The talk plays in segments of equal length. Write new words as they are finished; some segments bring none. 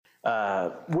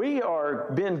We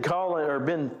are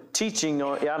been teaching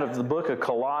out of the book of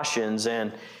Colossians,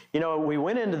 and we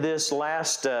went into this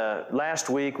last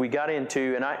week. We got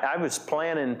into, and I was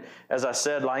planning, as I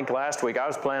said, like last week, I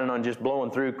was planning on just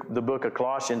blowing through the book of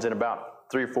Colossians in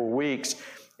about 3 or 4 weeks.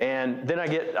 And then I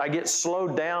get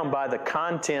slowed down by the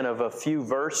content of a few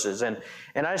verses, and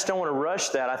I just don't want to rush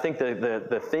that. I think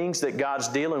the things that God's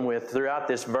dealing with throughout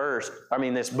this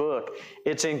book,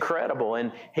 it's incredible.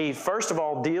 And He first of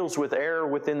all deals with error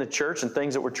within the church and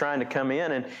things that we're trying to come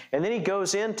in, and then He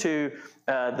goes into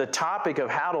the topic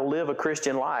of how to live a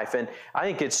Christian life. And I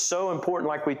think it's so important,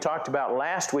 like we talked about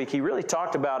last week. He really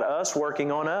talked about us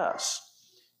working on us.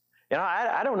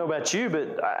 I don't know about you,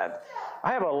 but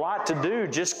I have a lot to do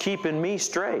just keeping me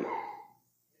straight.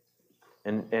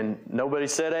 And nobody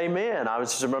said amen.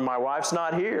 My wife's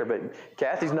not here, but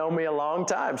Kathy's known me a long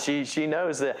time. She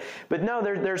knows that. But no,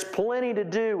 there's plenty to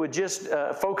do with just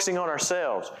focusing on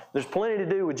ourselves. There's plenty to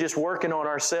do with just working on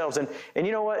ourselves. And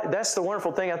you know what? That's the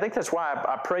wonderful thing. I think that's why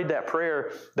I prayed that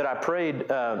prayer that I prayed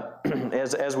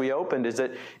as we opened, is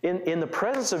that in the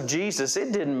presence of Jesus,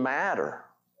 it didn't matter.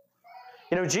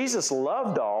 Jesus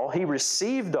loved all. He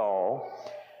received all.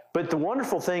 But the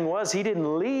wonderful thing was He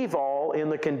didn't leave all in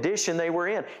the condition they were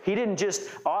in. He didn't just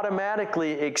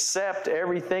automatically accept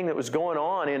everything that was going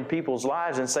on in people's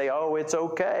lives and say, oh, it's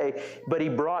okay. But He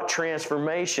brought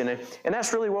transformation. And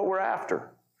that's really what we're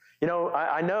after.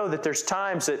 I know that there's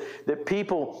times that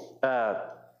people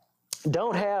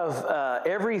don't have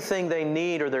everything they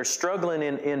need, or they're struggling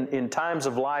in times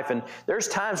of life. And there's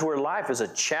times where life is a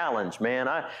challenge, man.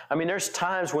 I mean, there's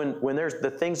times when there's the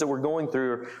things that we're going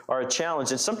through are a challenge.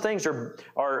 And some things are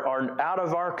out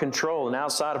of our control and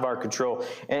outside of our control.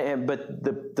 But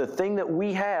the thing that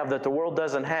we have that the world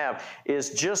doesn't have is,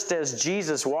 just as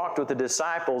Jesus walked with the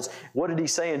disciples, what did He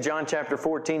say in John chapter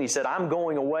 14? He said, I'm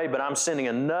going away, but I'm sending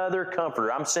another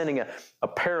comforter. I'm sending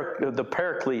the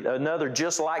Paraclete, another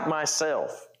just like myself.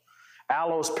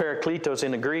 Allos parakletos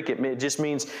in the Greek, it just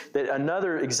means that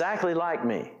another exactly like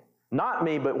me. Not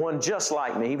me, but one just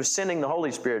like me. He was sending the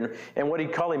Holy Spirit, and what He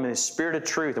called Him is the Spirit of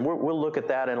truth. And we'll look at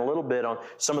that in a little bit on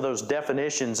some of those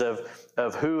definitions of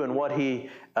who and what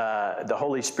the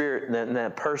Holy Spirit and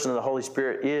that person of the Holy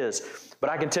Spirit is. But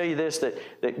I can tell you this,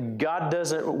 that God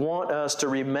doesn't want us to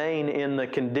remain in the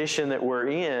condition that we're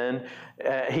in.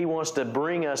 He wants to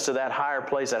bring us to that higher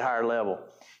place, that higher level.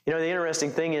 The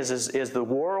interesting thing is the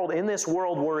world, in this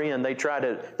world we're in, they try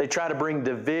to bring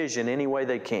division any way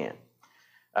they can.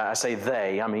 I say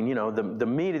they, the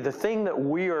media, the thing that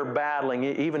we are battling,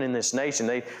 even in this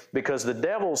nation, because the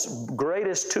devil's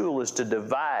greatest tool is to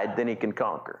divide, then he can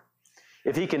conquer.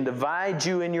 If he can divide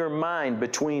you in your mind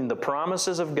between the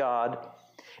promises of God,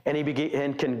 and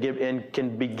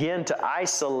can begin to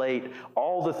isolate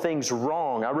all the things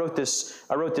wrong. I wrote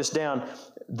this down.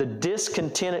 The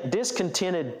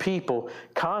discontented people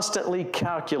constantly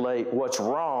calculate what's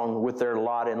wrong with their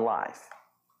lot in life.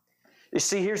 You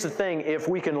see, here's the thing. If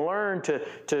we can learn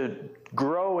to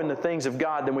grow in the things of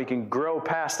God, then we can grow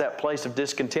past that place of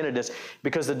discontentedness,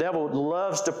 because the devil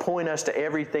loves to point us to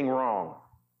everything wrong.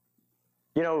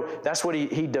 That's what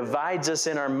he divides us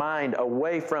in our mind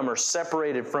away from, or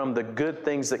separated from, the good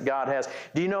things that God has.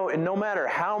 Do you know, no matter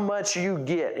how much you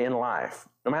get in life,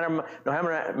 no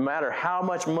matter how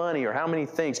much money or how many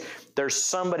things, there's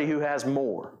somebody who has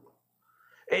more.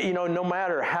 No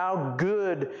matter how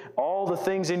good all the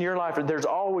things in your life are, there's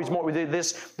always more.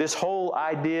 This whole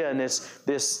idea and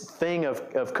this thing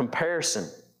of comparison.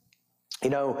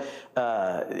 The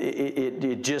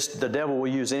devil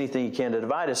will use anything he can to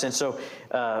divide us. And so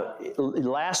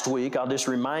last week, I'll just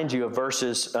remind you of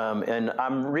verses, and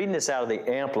I'm reading this out of the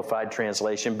Amplified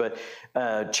Translation, but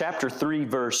chapter 3,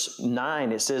 verse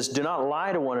 9, it says, "Do not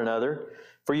lie to one another,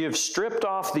 for you have stripped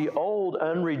off the old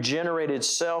unregenerated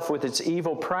self with its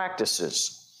evil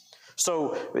practices."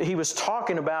 So he's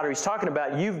talking about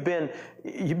you've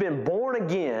been born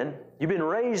again, you've been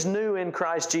raised new in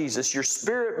Christ Jesus, your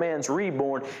spirit man's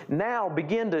reborn. Now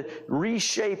begin to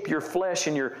reshape your flesh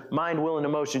and your mind, will, and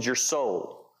emotions, your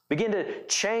soul. Begin to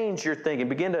change your thinking,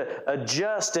 begin to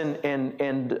adjust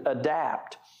and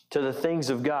adapt to the things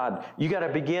of God. You got to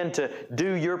begin to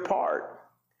do your part.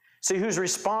 See, who's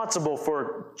responsible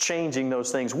for changing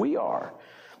those things? We are,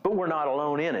 but we're not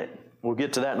alone in it. We'll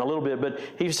get to that in a little bit, but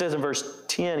he says in verse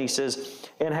 10, he says,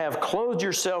 "And have clothed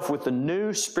yourself with the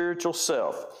new spiritual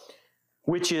self,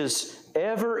 which is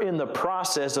ever in the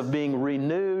process of being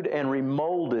renewed and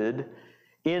remolded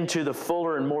into the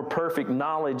fuller and more perfect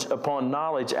knowledge upon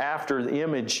knowledge, after the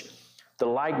image, the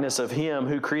likeness of Him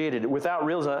who created it." Without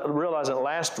realizing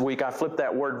last week, I flipped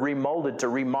that word remolded to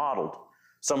remodeled.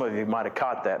 Some of you might have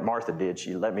caught that. Martha did.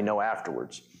 She let me know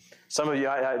afterwards. Some of you,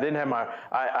 I didn't have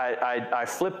I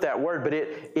flipped that word, but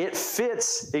it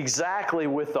fits exactly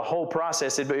with the whole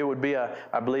process. It would be,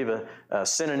 I believe, a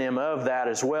synonym of that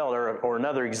as well, or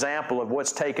another example of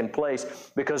what's taken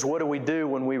place. Because what do we do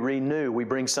when we renew? We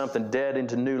bring something dead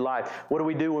into new life. What do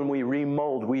we do when we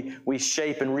remold? We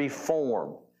shape and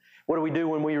reform. What do we do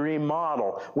when we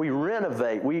remodel? We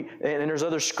renovate. And there's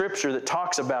other scripture that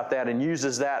talks about that and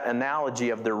uses that analogy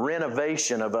of the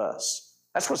renovation of us.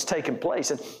 That's what's taking place.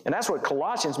 And that's what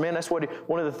Colossians, man, that's what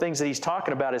one of the things that he's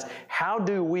talking about is how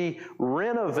do we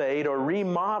renovate or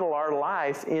remodel our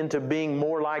life into being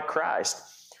more like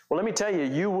Christ? Well, let me tell you,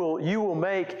 you will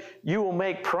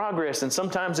make progress, and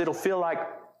sometimes it'll feel like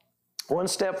one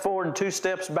step forward and 2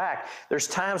 steps back. There's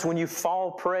times when you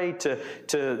fall prey to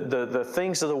the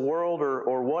things of the world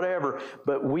or whatever,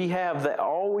 but we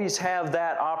always have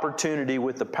that opportunity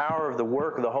with the power of the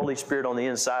work of the Holy Spirit on the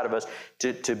inside of us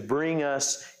to bring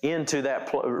us into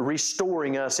that,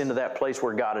 restoring us into that place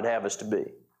where God would have us to be.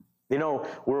 You know,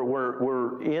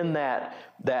 we're in that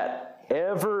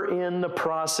ever in the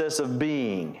process of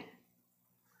being.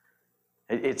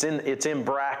 It's in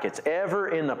brackets, ever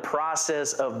in the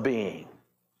process of being.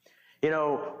 You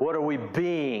know, what are we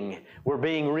being? We're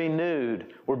being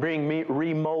renewed. We're being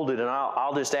remolded, and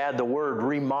I'll just add the word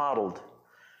remodeled.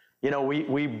 You know,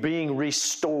 we being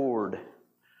restored.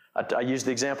 I used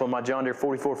the example of my John Deere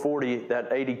 4440,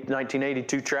 that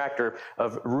 1982 tractor,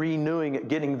 of renewing it,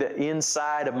 getting the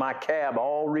inside of my cab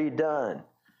all redone.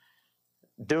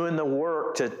 Doing the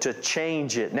work to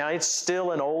change it. Now, it's still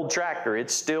an old tractor.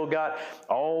 It's still got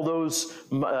all those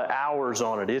hours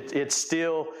on it. It's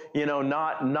still, you know,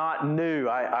 not new.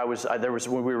 There was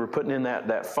when we were putting in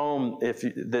that foam. If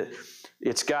you've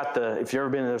ever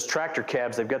been in those tractor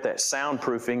cabs, they've got that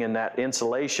soundproofing and that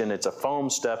insulation. It's a foam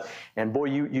stuff, and boy,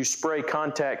 you spray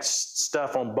contact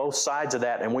stuff on both sides of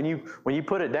that, and when you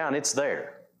put it down, it's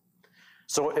there.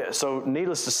 So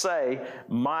needless to say,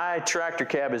 my tractor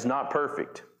cab is not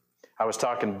perfect. I was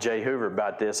talking to Jay Hoover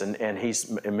about this, and he's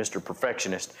Mr.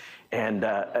 Perfectionist. And,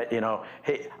 you know,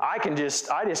 I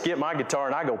just get my guitar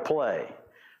and I go play.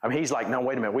 I mean, he's like, no,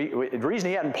 wait a minute. The reason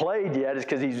he hadn't played yet is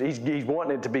because he's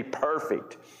wanting it to be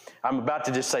perfect. I'm about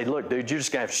to just say, look, dude, you're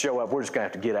just going to have to show up. We're just going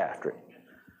to have to get after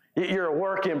it. You're a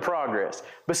work in progress.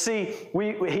 But see,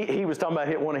 he was talking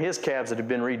about one of his cabs that had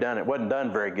been redone. It wasn't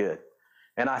done very good.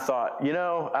 And I thought, you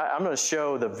know, I'm going to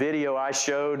show the video I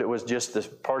showed. It was just the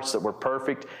parts that were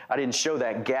perfect. I didn't show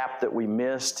that gap that we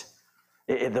missed,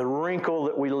 the wrinkle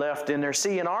that we left in there.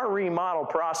 See, in our remodel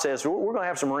process, we're going to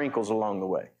have some wrinkles along the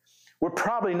way. We're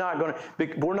probably not going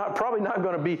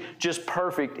to be just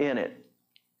perfect in it.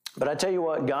 But I tell you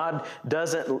what, God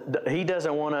He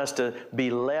doesn't want us to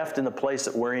be left in the place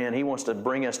that we're in. He wants to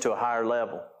bring us to a higher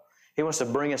level. He wants to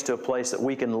bring us to a place that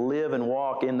we can live and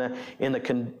walk in the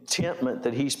contentment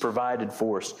that He's provided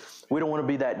for us. We don't want to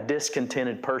be that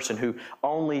discontented person who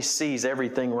only sees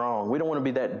everything wrong. We don't want to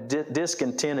be that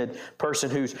discontented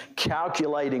person who's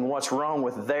calculating what's wrong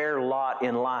with their lot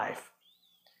in life.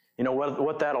 You know,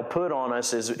 what that'll put on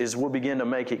us is we'll begin to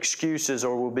make excuses,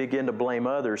 or we'll begin to blame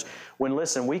others, when,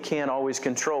 listen, we can't always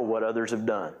control what others have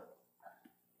done.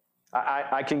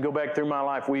 I can go back through my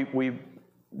life. We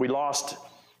lost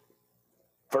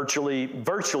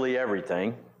virtually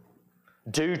everything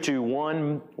due to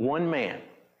one man.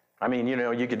 I mean, you know,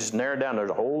 you could just narrow it down.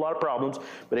 There's a whole lot of problems,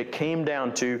 but it came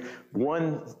down to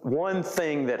one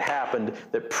thing that happened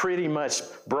that pretty much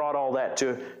brought all that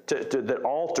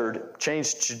that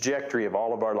changed the trajectory of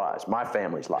all of our lives, my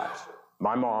family's lives,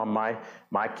 my mom,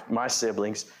 my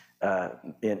siblings,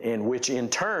 in which in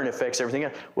turn affects everything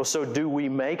else. Well, so do we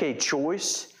make a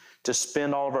choice to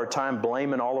spend all of our time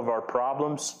blaming all of our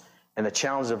problems and the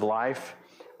challenge of life,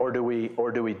 or do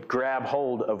we grab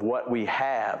hold of what we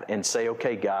have and say,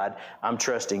 okay, God, I'm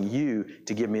trusting You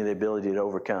to give me the ability to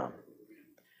overcome?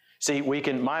 See, we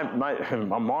can. My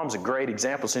mom's a great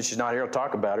example. Since she's not here, I'll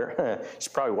talk about her. She's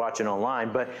probably watching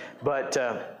online, but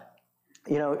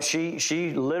you know,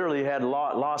 she literally had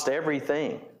lost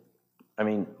everything. I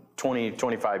mean,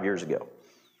 25 years ago.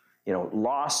 You know,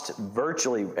 lost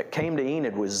virtually, came to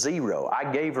Enid with zero.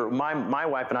 I gave her, my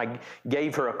wife and I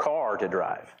gave her a car to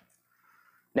drive.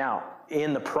 Now,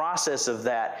 in the process of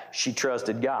that, she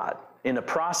trusted God. In the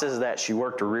process of that, she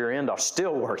worked her rear end off,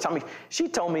 still works. I mean, she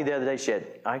told me the other day she had,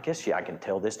 I can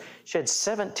tell this, she had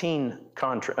 17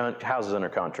 houses under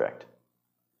contract.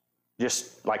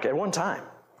 Just like at one time.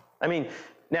 I mean,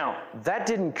 now, that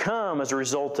didn't come as a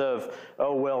result of,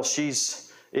 oh, well,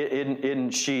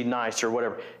 isn't she nice or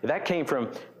whatever. That came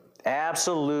from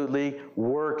absolutely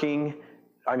working.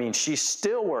 she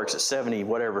still works at 70,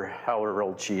 however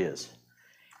old she is.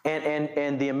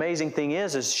 And the amazing thing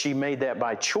is she made that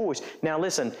by choice. Now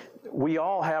listen, we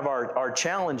all have our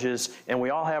challenges and we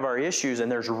all have our issues,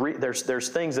 and there's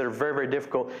things that are very, very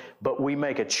difficult, but we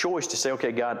make a choice to say,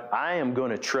 okay, God, I am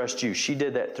going to trust you. She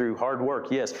did that through hard work,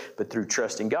 yes, but through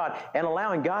trusting God and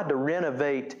allowing God to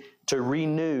renovate, to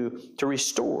renew, to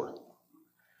restore.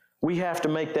 We have to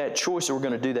make that choice that we're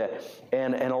going to do that.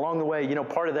 And along the way,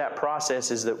 part of that process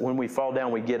is that when we fall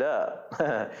down, we get up.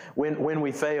 when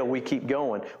we fail, we keep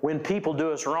going. When people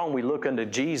do us wrong, we look unto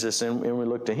Jesus and we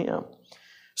look to Him.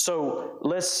 So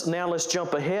let's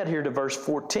jump ahead here to verse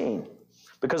 14.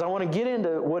 Because I want to get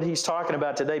into what he's talking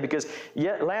about today, because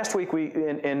last week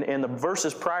in the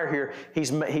verses prior here,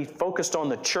 he focused on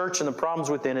the church and the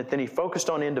problems within it. Then he focused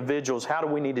on individuals. How do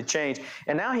we need to change?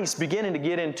 And now he's beginning to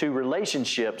get into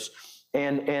relationships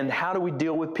and how do we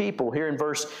deal with people. Here in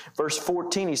verse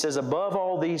 14, he says, above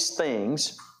all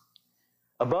these,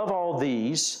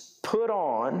 put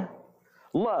on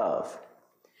love,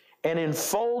 and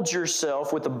enfold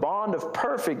yourself with the bond of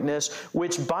perfectness,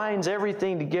 which binds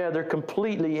everything together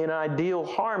completely in ideal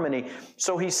harmony.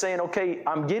 So he's saying, okay,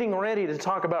 I'm getting ready to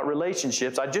talk about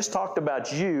relationships. I just talked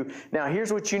about you. Now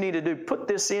here's what you need to do. Put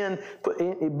this in,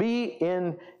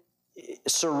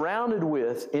 surrounded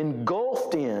with,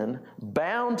 engulfed in,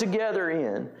 bound together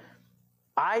in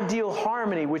ideal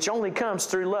harmony, which only comes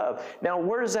through love. Now,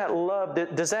 where does that love,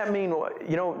 does that mean,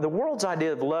 the world's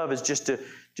idea of love is just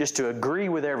to agree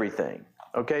with everything,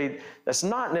 okay? That's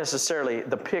not necessarily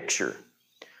the picture,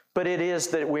 but it is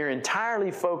that we're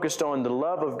entirely focused on the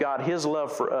love of God, His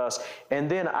love for us, and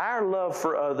then our love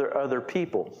for other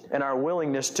people and our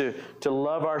willingness to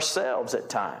love ourselves at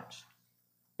times.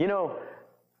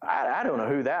 I don't know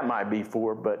who that might be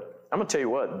for, but I'm going to tell you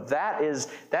what, that is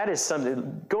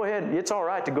something. Go ahead. It's all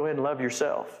right to go ahead and love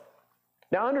yourself.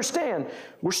 Now understand,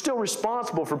 we're still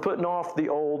responsible for putting off the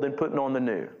old and putting on the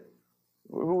new.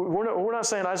 We're not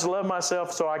saying I just love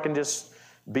myself so I can just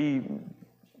be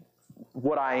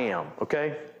what I am,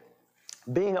 okay?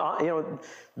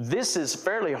 This is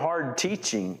fairly hard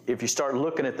teaching if you start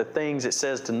looking at the things it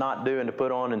says to not do and to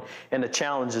put on and the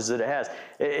challenges that it has.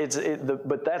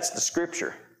 But that's the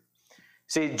Scripture.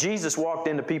 See, Jesus walked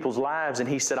into people's lives and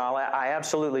He said, I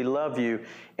absolutely love you.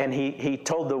 And He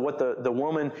told the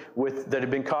woman that had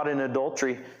been caught in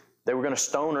adultery, they were going to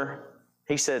stone her.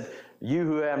 He said, you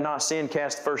who have not sinned,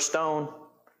 cast the first stone.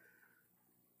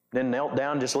 Then knelt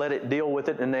down, just let it deal with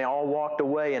it. And they all walked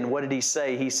away. And what did He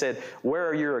say? He said, where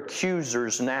are your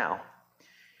accusers now?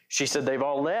 She said, they've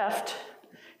all left.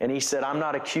 And He said, I'm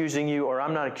not accusing you, or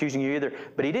I'm not accusing you either.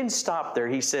 But He didn't stop there.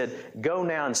 He said, go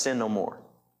now and sin no more.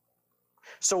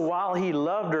 So while He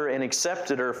loved her and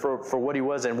accepted her for what He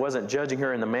was and wasn't judging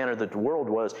her in the manner that the world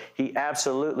was, He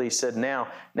absolutely said, now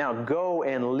go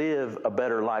and live a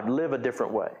better life, live a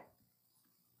different way.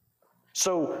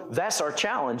 So that's our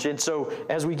challenge. And so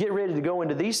as we get ready to go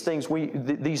into these things,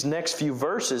 these next few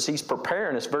verses, He's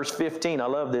preparing us. Verse 15, I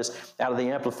love this out of the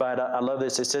Amplified. I love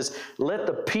this. It says, let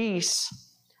the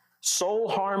peace, soul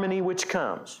harmony which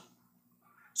comes.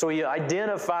 So He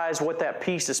identifies what that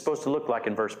peace is supposed to look like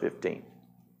in verse 15.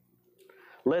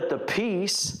 Let the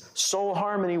peace, soul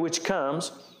harmony which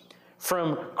comes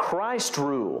from Christ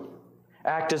rule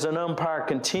act as an umpire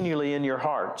continually in your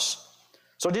hearts.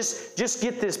 So just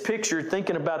get this picture,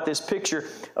 thinking about this picture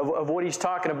of what he's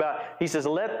talking about. He says,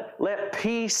 let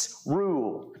peace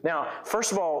rule. Now,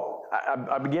 first of all,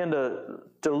 I began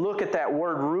to look at that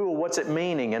word rule. What's it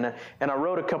meaning? And I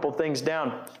wrote a couple things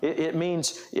down. It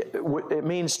means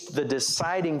the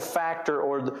deciding factor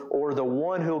or the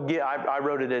one who'll give. I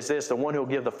wrote it as this: the one who'll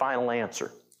give the final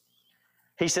answer.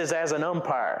 He says, as an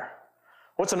umpire.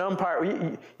 What's an umpire?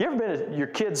 You ever been at your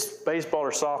kid's baseball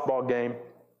or softball game?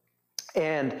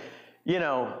 And, you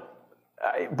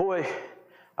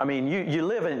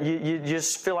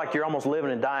just feel like you're almost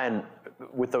living and dying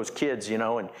with those kids,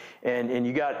 and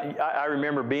you got, I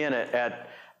remember being at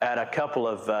a couple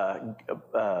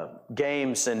of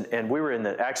games, and we were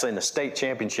actually in the state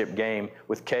championship game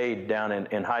with Cade down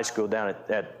in high school down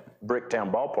at Bricktown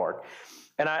Ballpark.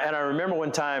 And I remember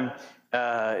one time,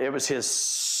 it was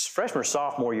his freshman or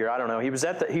sophomore year, I don't know, he was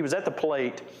at the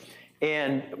plate.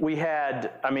 And we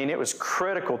had, it was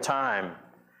critical time,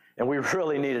 and we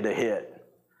really needed a hit.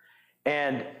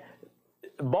 And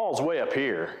the ball's way up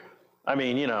here.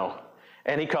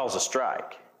 And he calls a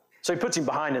strike. So he puts him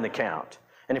behind in the count.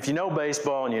 And if you know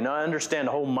baseball and you understand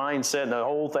the whole mindset and the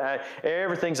whole thing,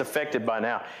 everything's affected by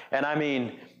now.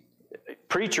 And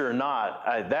preacher or not,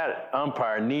 that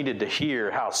umpire needed to hear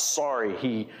how sorry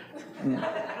he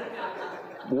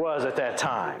was at that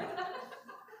time.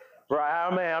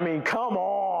 Right? I mean, come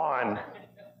on.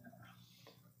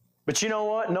 But you know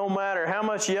what? No matter how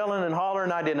much yelling and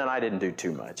hollering I didn't do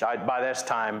too much. By this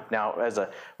time now,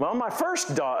 my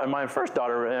first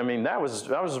daughter. I mean, I was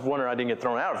wondering I didn't get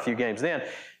thrown out a few games. Then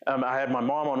I had my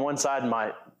mom on one side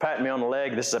and patting me on the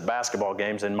leg. This is at basketball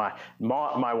games, and my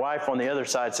wife on the other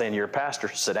side saying, "You're a pastor.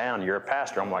 Sit down. You're a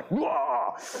pastor." I'm like,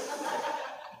 whoa.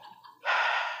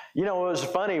 You know, what was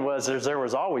funny was there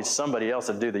was always somebody else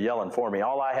to do the yelling for me.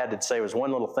 All I had to say was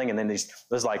one little thing, and then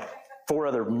there's like 4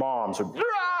 other moms who,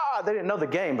 they didn't know the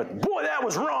game, but boy, that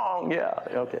was wrong. Yeah,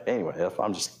 okay. Anyway,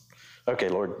 okay,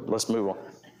 Lord, let's move on.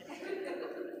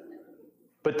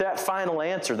 But that final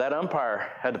answer, that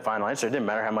umpire had the final answer. It didn't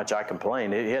matter how much I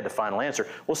complained. He had the final answer.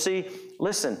 Well, see,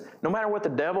 listen, no matter what the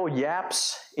devil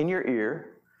yaps in your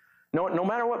ear, no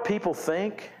matter what people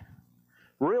think,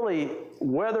 really,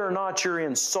 whether or not you're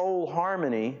in soul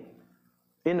harmony,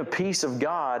 in the peace of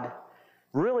God,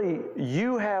 really,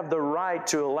 you have the right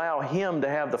to allow Him to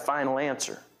have the final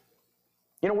answer.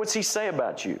 You know, what's He say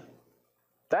about you?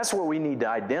 That's what we need to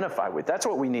identify with. That's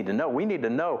what we need to know. We need to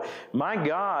know, my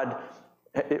God,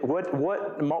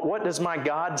 what does my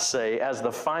God say as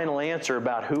the final answer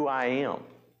about who I am?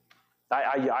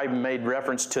 I made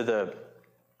reference to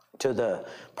the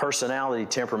personality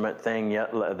temperament thing,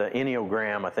 the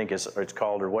Enneagram, I think it's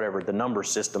called, or whatever, the number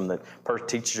system that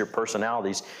teaches your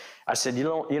personalities. I said, you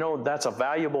know, that's a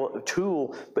valuable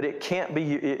tool, but it can't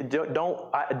be.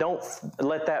 Don't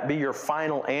let that be your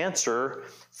final answer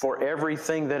for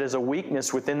everything that is a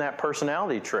weakness within that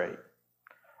personality trait.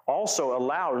 Also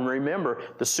allow and remember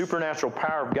the supernatural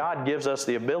power of God gives us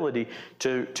the ability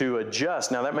to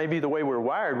adjust. Now that may be the way we're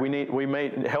wired.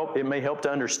 It may help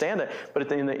to understand that.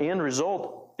 But in the end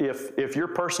result, if your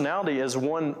personality is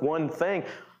one thing,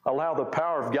 allow the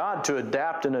power of God to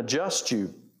adapt and adjust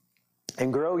you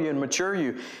and grow you and mature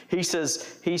you. He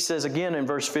says again in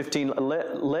verse 15,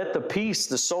 let the peace,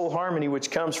 the soul harmony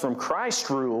which comes from Christ's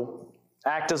rule,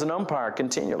 act as an umpire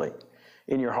continually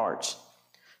in your hearts.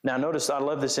 Now notice, I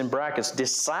love this in brackets,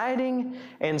 deciding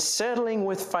and settling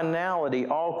with finality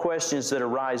all questions that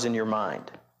arise in your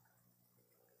mind.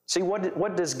 See,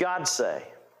 what does God say?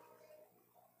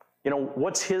 You know,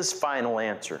 what's His final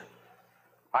answer?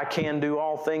 I can do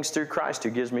all things through Christ who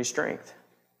gives me strength.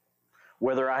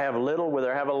 Whether I have little,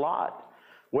 whether I have a lot,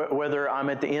 whether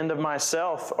I'm at the end of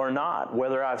myself or not,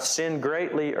 whether I've sinned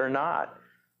greatly or not.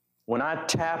 When I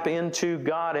tap into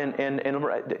God, and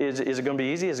is it going to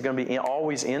be easy? Is it going to be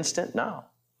always instant? No.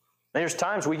 And there's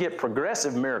times we get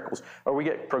progressive miracles, or we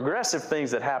get progressive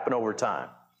things that happen over time.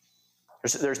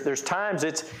 There's times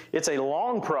it's a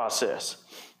long process.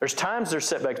 There's times there's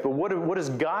setbacks, but what does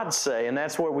God say? And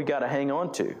that's what we got to hang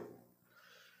on to.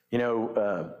 You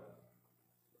know,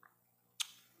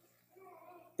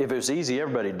 if it was easy,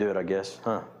 everybody'd do it, I guess.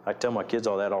 I tell my kids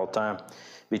all that all the time.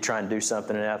 Be trying to do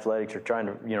something in athletics or trying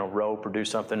to, rope or do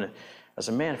something. I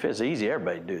said, man, if it's easy,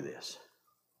 everybody'd do this.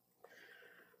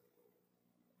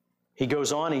 He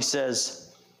goes on, he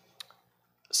says,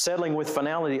 settling with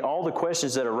finality all the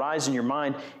questions that arise in your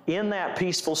mind in that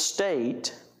peaceful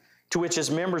state to which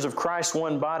as members of Christ's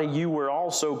one body you were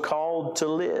also called to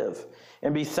live.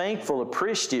 And be thankful,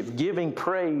 appreciative, giving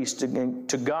praise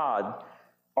to God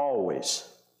always.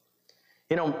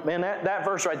 You know, man, that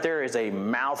verse right there is a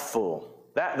mouthful.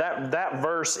 That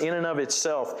verse in and of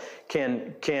itself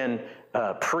can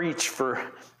preach for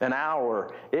an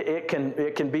hour. It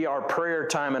can be our prayer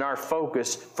time and our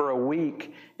focus for a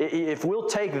week. If we'll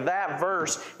take that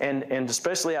verse and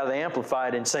especially out of the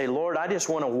Amplified and say, Lord, I just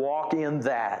want to walk in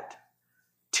that.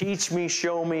 Teach me,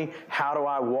 show me, how do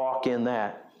I walk in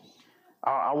that?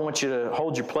 I want you to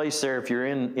hold your place there if you're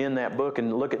in that book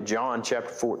and look at John chapter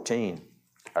 14.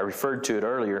 I referred to it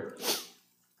earlier.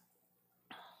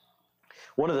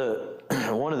 One of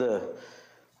the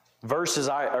verses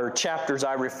or chapters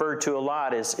I refer to a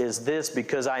lot is this,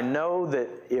 because I know that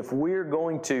if we're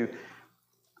going to,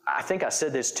 I think I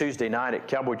said this Tuesday night at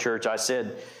Cowboy Church, I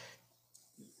said,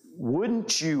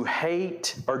 wouldn't you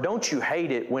hate, or don't you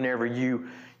hate it whenever you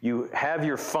have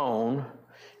your phone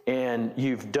and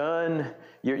you've been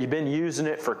using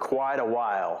it for quite a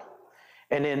while,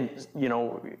 and then,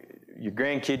 your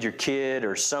grandkid, your kid,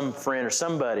 or some friend or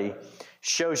somebody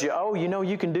shows you, oh,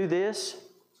 you can do this?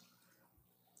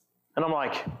 And I'm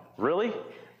like, really?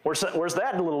 Where's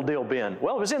that little deal been?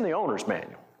 Well, it was in the owner's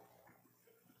manual.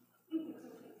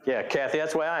 Yeah, Kathy,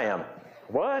 that's the way I am.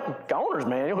 What? Owner's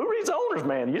manual? Who reads the owner's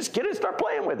manual? You just get it and start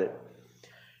playing with it.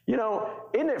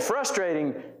 Isn't it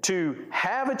frustrating to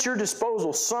have at your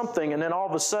disposal something and then all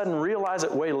of a sudden realize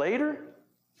it way later?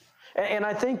 And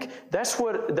I think that's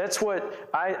what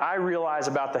I realize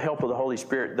about the help of the Holy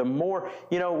Spirit. The more,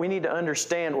 we need to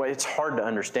understand, well, it's hard to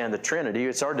understand the Trinity.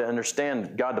 It's hard to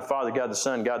understand God the Father, God the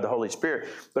Son, God the Holy Spirit.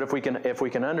 But if we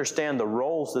can understand the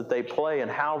roles that they play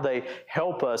and how they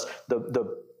help us,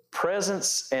 the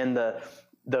presence and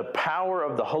the power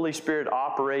of the Holy Spirit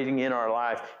operating in our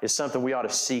life is something we ought to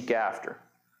seek after.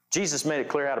 Jesus made it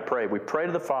clear how to pray. We pray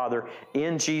to the Father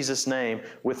in Jesus' name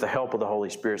with the help of the Holy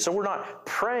Spirit. So we're not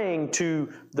praying to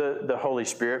the Holy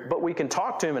Spirit, but we can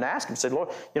talk to Him and ask Him, say, Lord,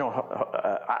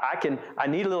 I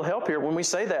need a little help here. When we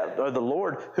say that, the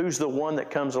Lord, who's the one that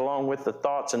comes along with the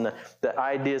thoughts and the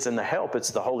ideas and the help, it's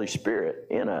the Holy Spirit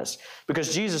in us.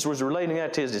 Because Jesus was relating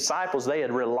that to His disciples. They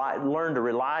had learned to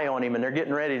rely on Him, and they're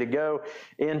getting ready to go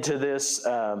into this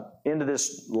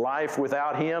life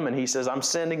without Him. And He says, I'm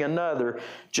sending another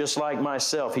just like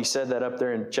myself. He said that up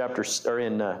there in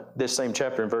this same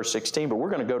chapter in verse 16, but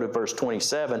we're going to go to verse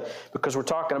 27 because we're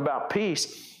talking about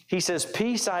peace. He says,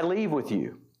 peace I leave with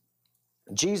you.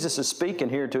 Jesus is speaking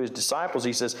here to His disciples.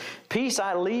 He says, peace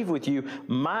I leave with you,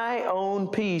 my own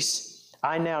peace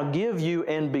I now give you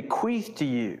and bequeath to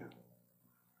you.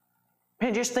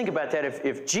 Man, just think about that.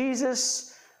 If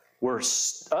Jesus were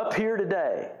up here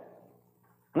today,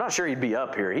 I'm not sure He'd be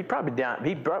up here. He'd probably down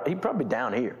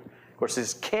here. Of course,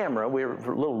 this camera, we're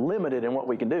a little limited in what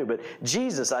we can do, but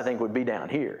Jesus, I think, would be down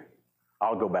here.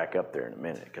 I'll go back up there in a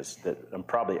minute because it's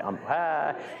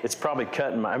probably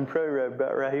cutting I'm probably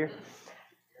about right here.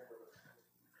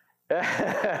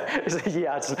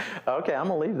 Yeah, okay, I'm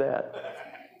going to leave that.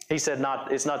 He said,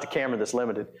 it's not the camera that's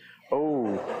limited.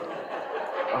 Oh,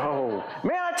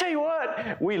 man, I tell you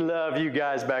what, we love you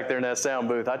guys back there in that sound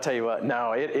booth. I tell you what,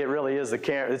 no, it really is the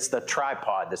camera. It's the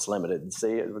tripod that's limited.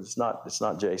 See, it's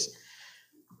not Jason.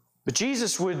 But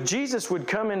Jesus would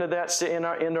come into that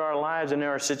into our lives and in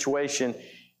our situation,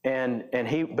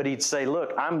 but He'd say,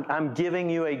 "Look, I'm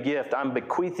giving you a gift. I'm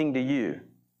bequeathing to you.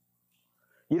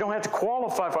 You don't have to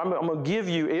qualify for. I'm going to give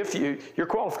you. Your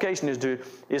qualification is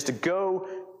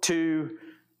to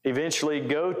eventually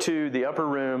go to the upper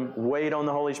room, wait on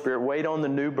the Holy Spirit, wait on the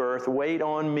new birth, wait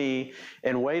on me,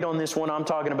 and wait on this one I'm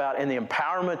talking about. And the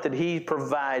empowerment that He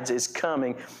provides is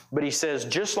coming. But He says,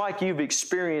 just like you've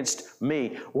experienced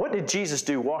me. What did Jesus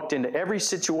do? Walked into every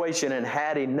situation and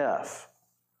had enough,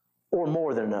 or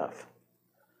more than enough.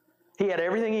 He had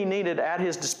everything He needed at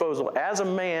His disposal. As a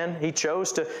man, He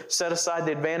chose to set aside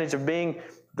the advantage of being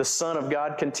the Son of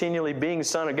God, continually being the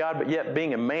Son of God, but yet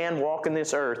being a man walking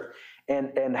this earth.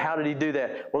 And how did He do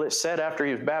that? Well, it said after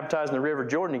He was baptized in the River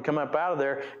Jordan, He come up out of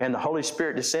there, and the Holy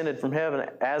Spirit descended from heaven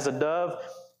as a dove.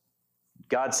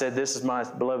 God said, this is my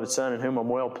beloved Son in whom I'm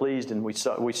well pleased. And we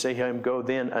see Him go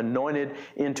then anointed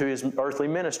into His earthly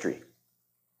ministry.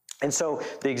 And so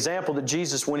the example that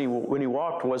Jesus, when he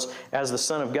walked, was as the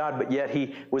Son of God, but yet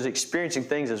He was experiencing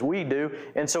things as we do.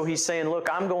 And so He's saying, look,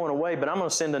 I'm going away, but I'm going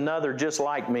to send another just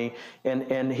like me.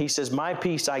 And He says, my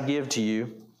peace I give to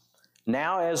you.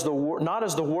 Now, not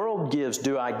as the world gives,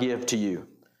 do I give to you.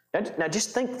 Now,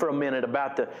 just think for a minute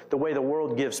about the way the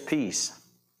world gives peace.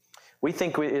 We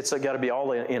think it's got to be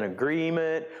all in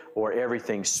agreement or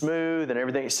everything smooth and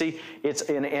everything. See,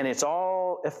 it's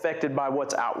all affected by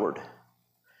what's outward.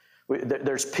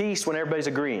 There's peace when everybody's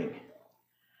agreeing.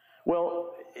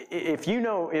 Well,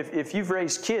 if you've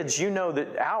raised kids, you know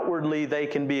that outwardly they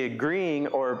can be agreeing,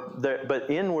 but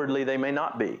inwardly they may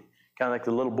not be. Kind of like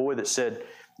the little boy that said,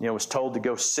 was told to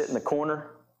go sit in the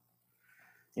corner.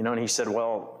 And he said,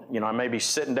 well, I may be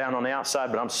sitting down on the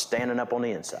outside, but I'm standing up on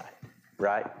the inside,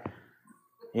 right?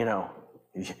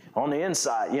 On the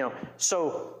inside,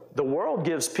 So the world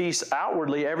gives peace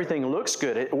outwardly. Everything looks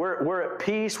good. We're at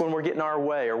peace when we're getting our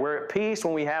way, or we're at peace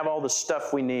when we have all the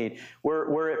stuff we need.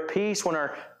 We're at peace when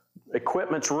our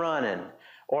equipment's running.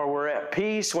 Or we're at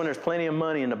peace when there's plenty of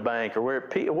money in the bank, or we're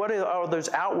at peace. What are all those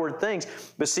outward things?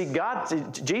 But see,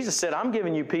 Jesus said, I'm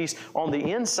giving you peace on the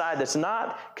inside that's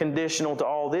not conditional to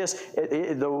all this.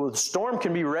 The storm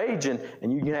can be raging,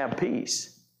 and you can have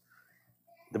peace.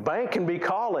 The bank can be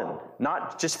calling,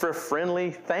 not just for a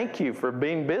friendly thank you for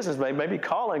being business, maybe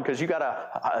calling because you got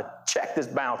a check that's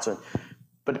bouncing.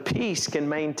 But peace can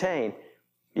maintain.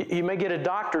 You may get a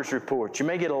doctor's report. You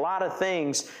may get a lot of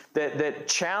things that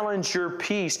challenge your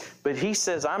peace. But He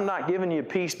says, I'm not giving you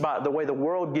peace by the way the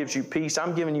world gives you peace.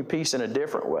 I'm giving you peace in a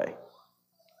different way.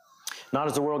 Not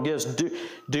as the world gives.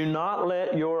 Do not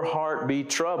let your heart be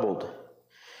troubled.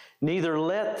 Neither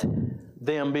let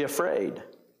them be afraid.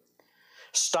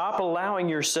 Stop allowing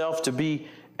yourself to be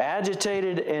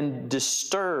agitated and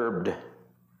disturbed.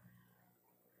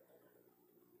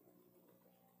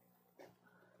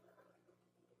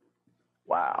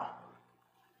 Wow.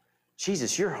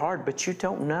 Jesus, you're hard, but you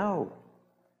don't know.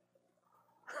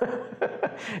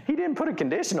 He didn't put a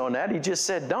condition on that. He just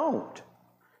said, don't.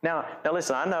 Now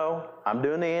listen, I know I'm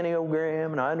doing the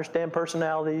Enneagram and I understand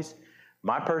personalities.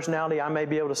 My personality, I may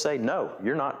be able to say, no,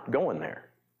 you're not going there.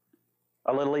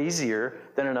 A little easier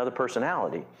than another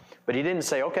personality. But he didn't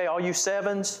say, okay, all you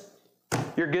 7s,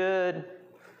 you're good.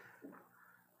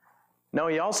 No,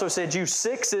 he also said, you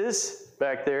 6s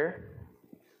back there,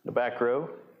 the back row.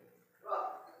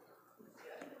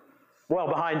 Well,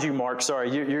 behind you, Mark,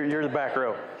 sorry, you're the back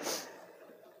row.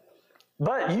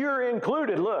 But you're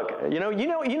included. Look,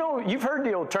 you've heard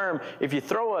the old term, if you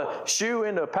throw a shoe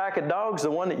into a pack of dogs,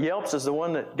 the one that yelps is the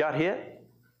one that got hit.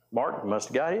 Mark must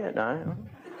have got hit.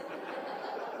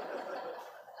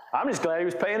 I'm just glad he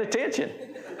was paying attention.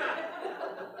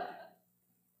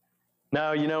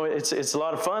 No, it's a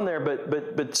lot of fun there,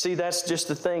 but see, that's just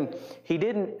the thing. He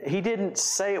didn't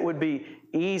say it would be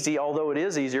easy, although it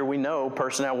is easier. We know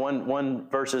personality, one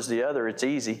versus the other, it's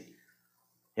easy.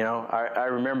 I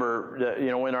remember,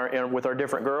 with our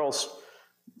different girls,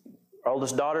 our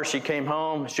oldest daughter, she came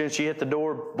home, as soon as she hit the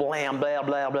door, blam, blah,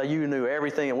 blah, blah. You knew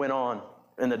everything that went on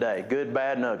in the day, good,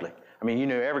 bad, and ugly. I mean, you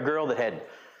knew every girl that had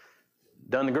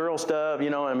done the girl stuff,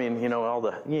 all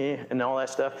the, and all that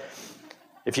stuff.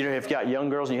 If you've got young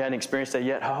girls and you hadn't experienced that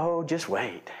yet, just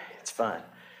wait. It's fun.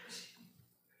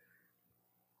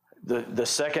 The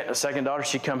second daughter,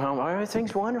 she come home,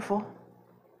 everything's wonderful.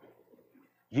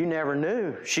 You never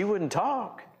knew. She wouldn't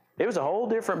talk. It was a whole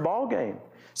different ball game.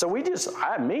 So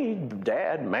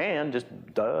dad, man, just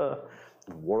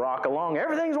rock along.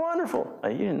 Everything's wonderful.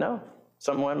 You didn't know.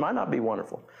 Something might not be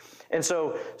wonderful. And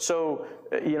so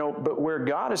but where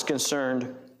God is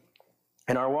concerned,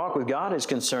 and our walk with God is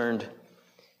concerned,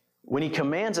 when he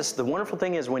commands us, the wonderful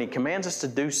thing is when he commands us to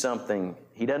do something,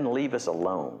 he doesn't leave us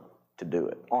alone to do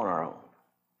it on our own.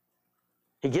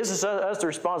 He gives us the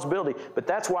responsibility, but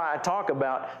that's why I talk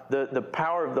about the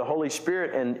power of the Holy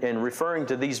Spirit and referring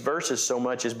to these verses so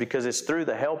much, is because it's through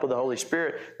the help of the Holy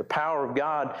Spirit, the power of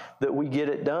God, that we get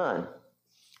it done.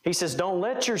 He says, don't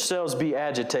let yourselves be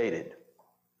agitated.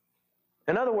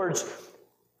 In other words,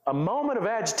 a moment of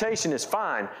agitation is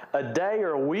fine. A day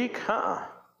or a week,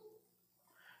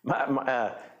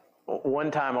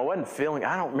 One time I wasn't feeling,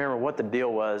 I don't remember what the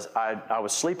deal was. I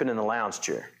was sleeping in the lounge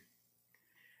chair.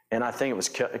 And I think it was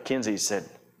Kinsey said,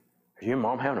 are you and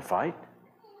Mom having a fight?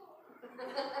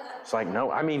 It's like,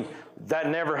 no.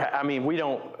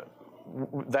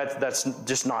 That's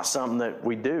just not something that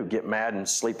we do, get mad and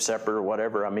sleep separate or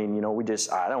whatever. We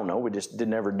just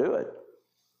didn't ever do it.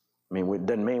 It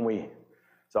doesn't mean we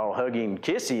was all huggy and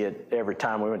kissy every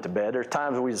time we went to bed. There's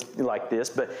times we was like this,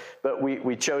 but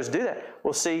we chose to do that.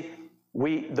 Well, see,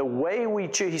 the way we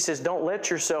choose, he says, don't let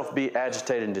yourself be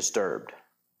agitated and disturbed.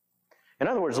 In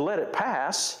other words, let it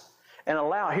pass and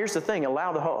here's the thing,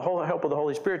 allow the whole help of the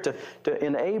Holy Spirit to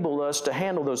enable us to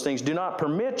handle those things. Do not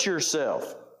permit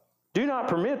yourself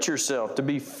to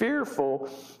be fearful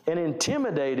and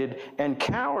intimidated and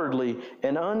cowardly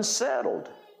and unsettled.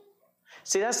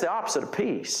 See, that's the opposite of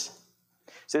peace.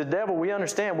 See, the devil, we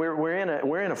understand we're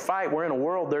in a fight, we're in a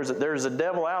world, there's a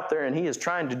devil out there, and he is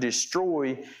trying to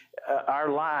destroy our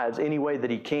lives any way that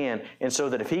he can. And so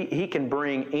that if he can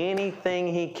bring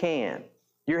anything he can,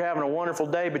 you're having a wonderful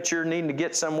day, but you're needing to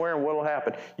get somewhere, and what will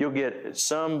happen? You'll get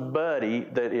somebody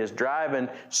that is driving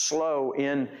slow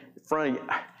in front of you.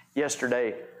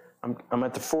 Yesterday, I'm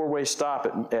at the four-way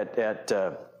stop at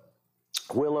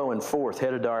Willow and 4th,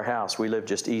 headed to our house. We live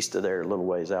just east of there, a little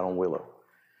ways out on Willow.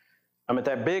 I'm at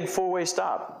that big four-way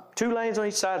stop, 2 lanes on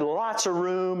each side, lots of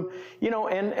room,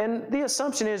 and the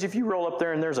assumption is if you roll up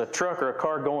there and there's a truck or a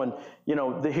car going,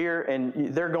 here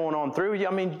and they're going on through, you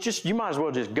might as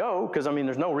well just go, because,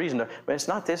 there's no reason to, but it's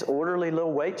not this orderly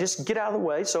little wait, just get out of the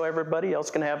way so everybody else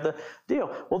can have the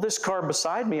deal. Well, this car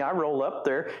beside me, I roll up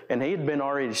there and he had been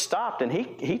already stopped and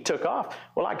he took off.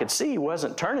 Well, I could see he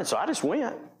wasn't turning, so I just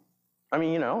went. I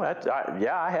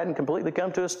hadn't completely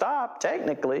come to a stop,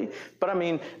 technically, but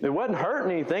it wasn't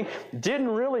hurting anything, didn't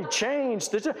really change.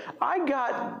 I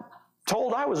got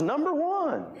told I was number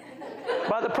 1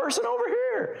 by the person over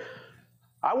here.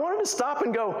 I wanted to stop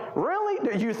and go, really?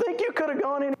 Do you think you could have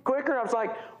gone any quicker? I was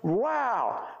like,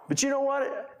 wow. But you know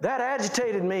what? That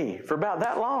agitated me for about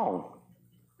that long.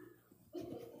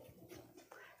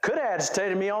 Could have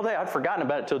agitated me all day. I'd forgotten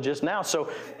about it till just now.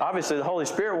 So obviously the Holy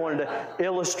Spirit wanted to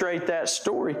illustrate that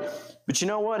story. But you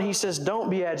know what? He says, don't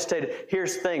be agitated.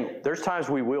 Here's the thing. There's times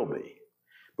we will be.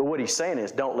 But what he's saying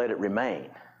is, don't let it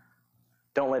remain.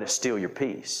 Don't let it steal your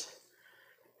peace.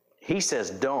 He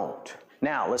says, don't.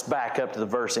 Now, let's back up to the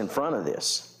verse in front of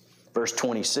this. Verse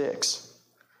 26.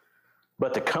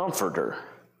 But the Comforter,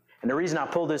 And the reason I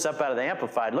pulled this up out of the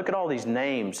Amplified, look at all these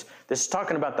names. This is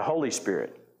talking about the Holy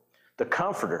Spirit, the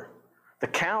Comforter, the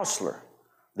Counselor,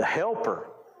 the Helper,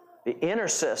 the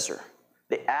Intercessor,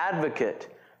 the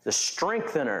Advocate, the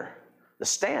Strengthener, the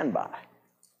Standby.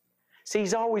 See,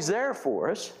 He's always there for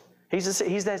us.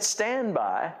 He's that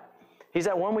standby. He's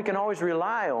that one we can always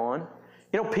rely on.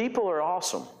 You know, people are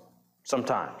awesome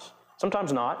sometimes.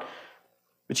 Sometimes not.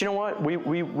 But you know what?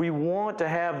 We want to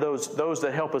have those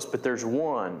that help us, but there's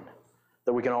one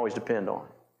that we can always depend on.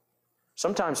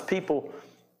 Sometimes people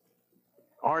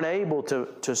aren't able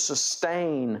to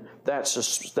sustain that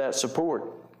support.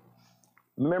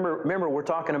 Remember, we're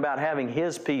talking about having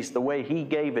His peace the way He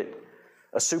gave it,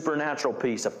 a supernatural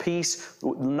peace, a peace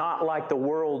not like the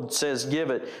world says give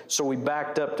it. So we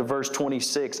backed up to verse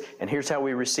 26, and here's how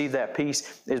we receive that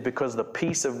peace, is because the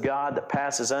peace of God that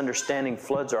passes understanding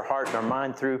floods our heart and our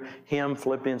mind through Him,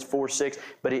 Philippians 4:6.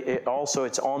 But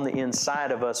it's on the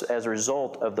inside of us as a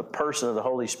result of the person of the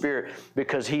Holy Spirit,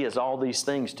 because He is all these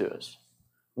things to us.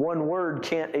 One word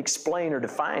can't explain or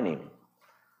define Him.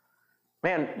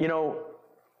 Man, you know,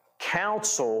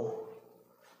 counsel.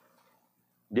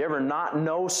 Do you ever not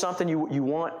know something you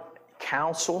want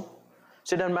counsel?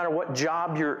 So it doesn't matter what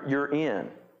job you're in.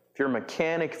 If you're a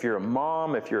mechanic, if you're a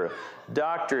mom, if you're a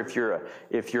doctor, if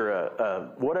you're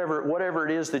a whatever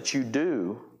it is that you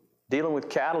do, dealing with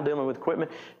cattle, dealing with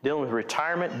equipment, dealing with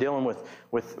retirement, dealing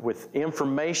with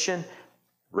information,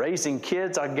 raising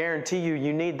kids, I guarantee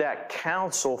you need that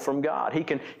counsel from God. He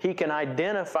can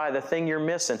identify the thing you're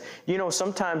missing. You know,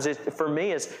 sometimes for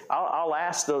me, I'll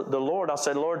ask the Lord, I'll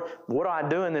say, Lord, what do I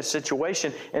do in this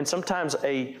situation? And sometimes what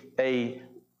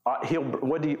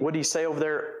did He say over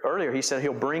there earlier? He said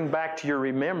He'll bring back to your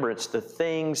remembrance the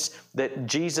things that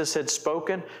Jesus had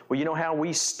spoken. Well, you know how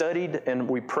we studied and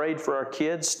we prayed for our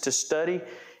kids to study?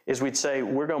 Is we'd say,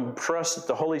 we're going to trust that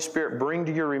the Holy Spirit bring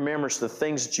to your remembrance the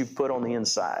things that you've put on the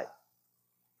inside.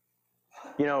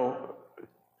 You know,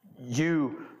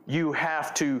 you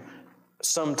have to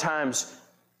sometimes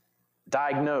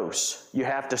diagnose. You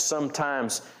have to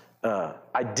sometimes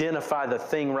identify the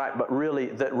thing that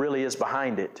really is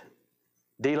behind it.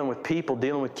 Dealing with people,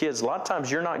 dealing with kids. A lot of times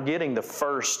you're not getting the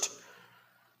first,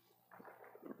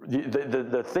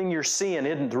 the thing you're seeing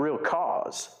isn't the real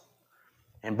cause.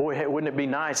 And boy, wouldn't it be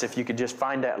nice if you could just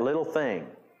find that little thing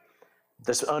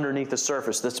that's underneath the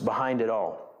surface, that's behind it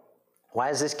all. Why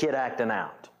is this kid acting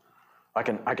out? I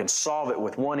can solve it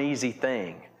with one easy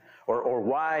thing. Or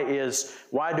why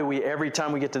do we, every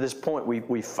time we get to this point,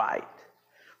 we fight?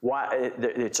 Why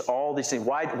it's all these things.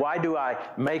 Why do I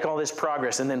make all this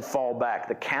progress and then fall back?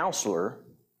 The counselor,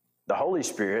 the Holy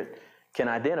Spirit, can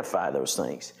identify those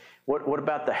things. What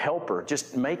about the helper,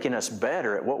 just making us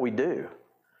better at what we do?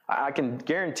 I can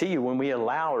guarantee you, when we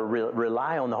allow or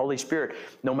rely on the Holy Spirit,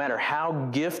 no matter how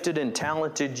gifted and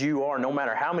talented you are, no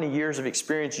matter how many years of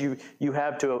experience you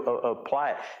have to apply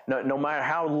it, no matter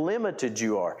how limited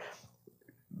you are,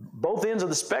 both ends of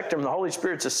the spectrum, the Holy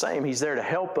Spirit's the same. He's there to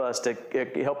help us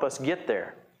get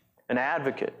there. An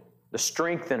advocate, the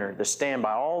strengthener, the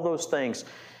standby, all those things.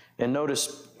 And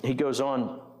notice he goes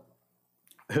on,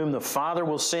 whom the Father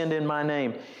will send in my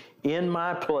name, in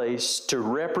my place to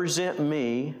represent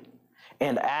me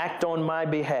and act on my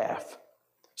behalf.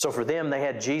 So for them, they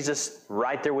had Jesus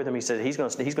right there with them. He said he's going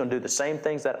to do the same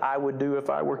things that I would do if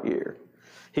I were here.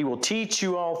 He will teach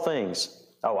you all things.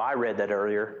 Oh, I read that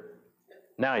earlier.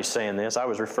 Now he's saying this. I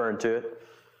was referring to it.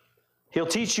 He'll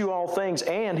teach you all things,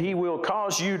 and he will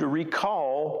cause you to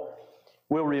recall,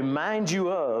 will remind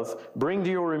you of, bring to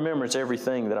your remembrance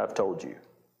everything that I've told you.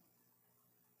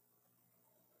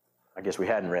 I guess we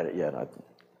hadn't read it yet.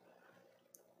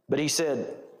 But he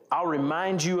said, I'll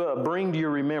remind you of, bring to your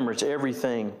remembrance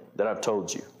everything that I've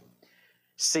told you.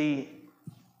 See,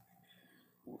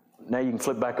 now you can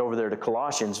flip back over there to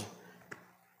Colossians.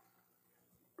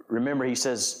 Remember, he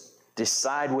says,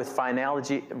 decide with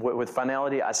finality.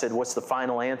 I said, what's the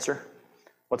final answer?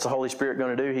 What's the Holy Spirit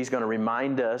going to do? He's going to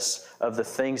remind us of the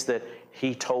things that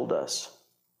he told us.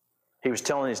 He was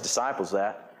telling his disciples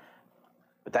that.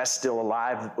 But that's still a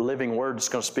live, living word that's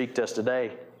going to speak to us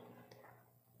today.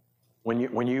 When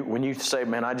you say,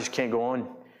 man, I just can't go on,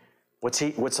 what's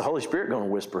the Holy Spirit going to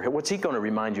whisper? What's he going to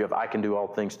remind you of? I can do all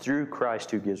things through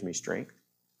Christ who gives me strength.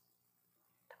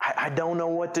 I don't know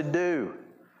what to do.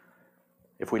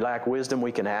 If we lack wisdom,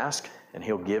 we can ask, and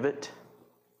he'll give it.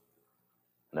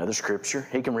 Another scripture.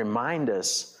 He can remind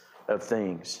us of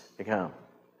things to come.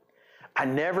 I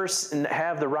never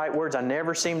have the right words. I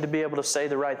never seem to be able to say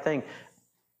the right thing.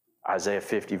 Isaiah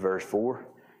 50, verse 4.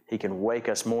 He can wake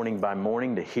us morning by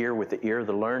morning to hear with the ear of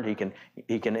the learned.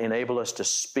 He can enable us to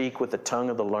speak with the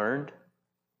tongue of the learned.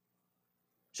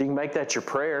 So you can make that your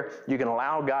prayer. You can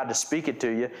allow God to speak it to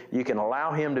you. You can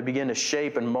allow Him to begin to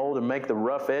shape and mold and make the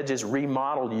rough edges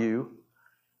remodel you.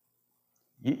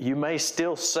 You may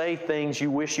still say things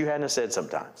you wish you hadn't said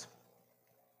sometimes.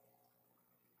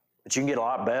 But you can get a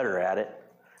lot better at it.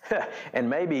 And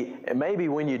maybe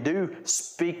when you do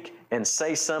speak and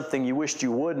say something you wished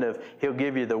you wouldn't have, He'll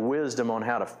give you the wisdom on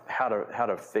how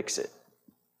to fix it.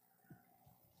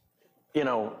 You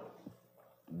know,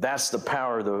 that's the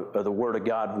power of the Word of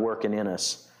God working in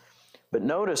us. But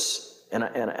notice, and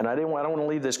I don't want to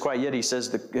leave this quite yet. He says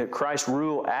that Christ's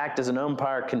rule act as an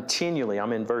umpire continually.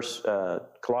 I'm in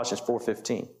Colossians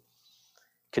 4:15.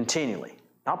 Continually,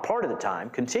 not part of the time,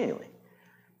 continually.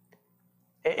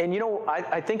 And you know,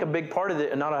 I think a big part of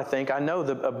it, I know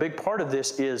a big part of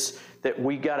this is that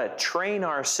we got to train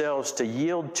ourselves to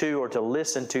yield to or to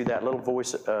listen to that little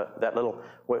voice,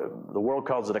 what the world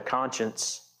calls it a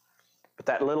conscience, but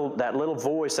that little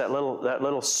voice, that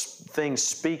little thing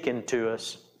speaking to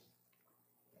us.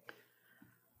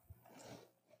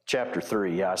 Chapter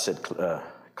 3, yeah, I said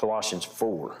Colossians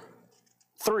 4.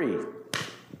 3.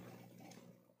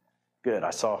 Good, I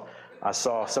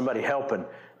saw somebody helping.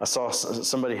 I saw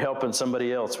somebody helping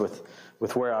somebody else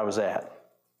with where I was at.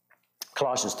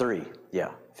 Colossians 3,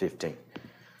 15.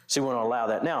 So we want to allow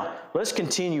that. Now, let's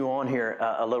continue on here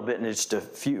a little bit in just a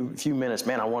few minutes.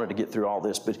 Man, I wanted to get through all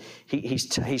this, but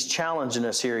he's challenging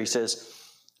us here. He says,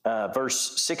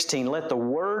 verse 16, let the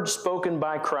word spoken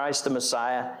by Christ the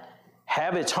Messiah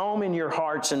have its home in your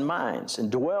hearts and minds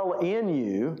and dwell in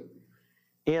you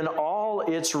in all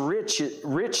its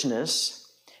richness,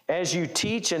 as you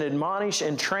teach and admonish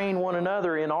and train one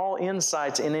another in all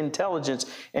insights and intelligence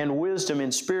and wisdom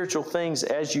in spiritual things,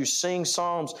 as you sing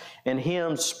psalms and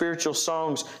hymns, spiritual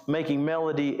songs, making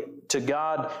melody to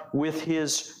God with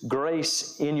His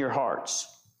grace in your hearts.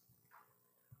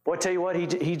 Boy, I tell you what, he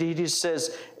just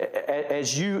says,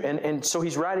 as you, and so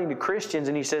he's writing to Christians,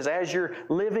 and he says, as you're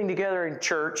living together in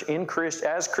church,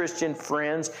 as Christian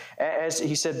friends, as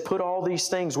he said, put all these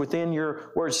things within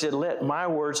your words. He said, let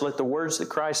the words that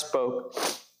Christ spoke,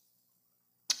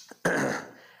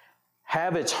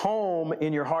 have its home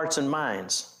in your hearts and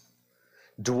minds,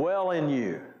 dwell in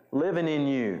you, living in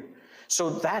you. So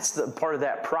that's the part of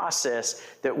that process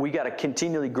that we got to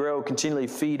continually grow, continually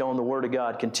feed on the Word of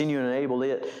God, continue to enable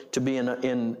it to be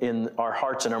in our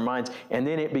hearts and our minds. And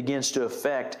then it begins to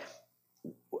affect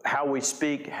how we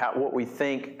speak, what we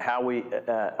think, how we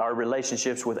our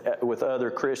relationships with other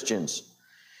Christians.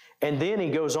 And then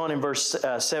he goes on in verse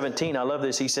 17. I love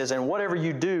this. He says, and whatever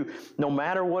you do, no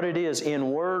matter what it is,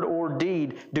 in word or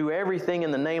deed, do everything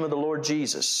in the name of the Lord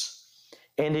Jesus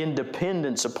and in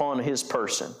dependence upon His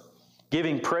person,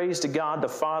 giving praise to God the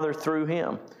Father through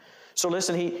Him. So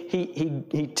listen,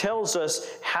 he tells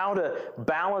us how to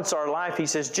balance our life. He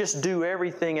says, just do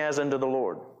everything as unto the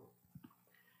Lord.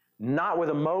 Not with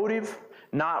a motive,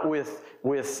 not with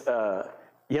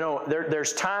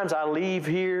there's times I leave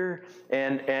here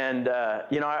and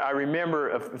I remember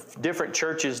of different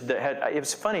churches that had, it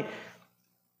was funny,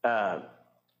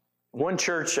 one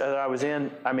church that I was in,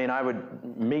 I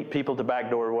would meet people at the back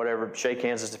door or whatever, shake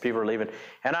hands as the people are leaving.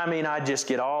 And I'd just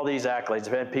get all these accolades.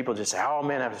 I've had people just say, oh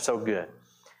man, that was so good.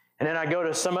 And then I go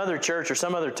to some other church or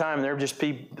some other time, and they're just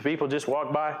people just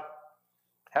walk by,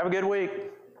 have a good week.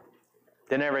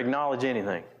 They never acknowledge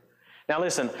anything. Now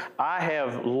listen, I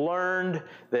have learned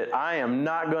that I am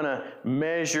not going to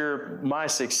measure my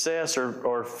success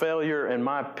or failure and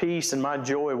my peace and my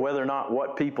joy whether or not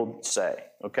what people say,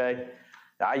 okay?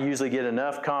 I usually get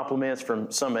enough compliments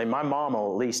from somebody. My mom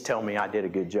will at least tell me I did a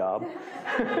good job.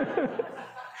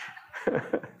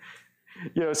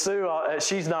 Sue,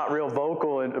 she's not real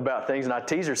vocal about things, and I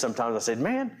tease her sometimes. I said,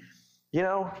 man,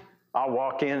 I'll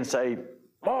walk in and say,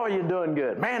 boy, you're doing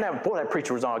good. Man, that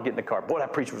preacher was on. I'll get in the car. Boy,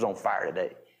 that preacher was on fire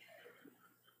today.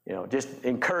 Just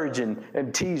encouraging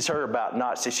and tease her about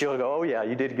not. So she'll go, oh, yeah,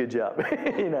 you did a good job.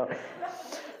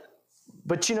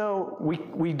 But,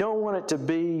 we don't want it to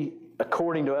be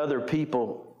according to other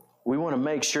people. We want to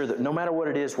make sure that no matter what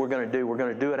it is we're going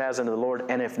to do it as unto the Lord.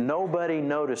 And if nobody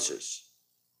notices,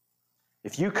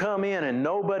 if you come in and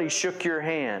nobody shook your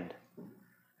hand,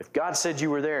 if God said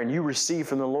you were there and you received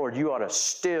from the Lord, you ought to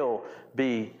still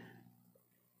be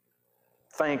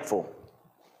thankful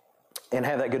and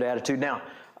have that good attitude. Now,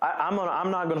 I'm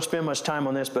not going to spend much time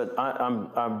on this, but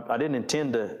I didn't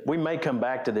intend to. We may come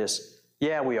back to this.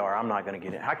 Yeah, we are. I'm not going to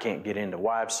get in. I can't get into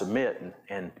wives submit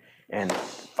in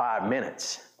 5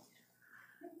 minutes.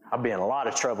 I'll be in a lot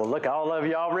of trouble. Look, all of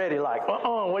you already like, what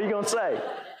are you going to say?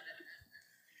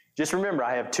 Just remember,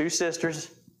 I have 2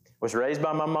 sisters, was raised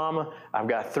by my mama. I've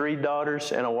got 3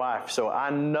 daughters and a wife. So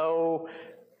I know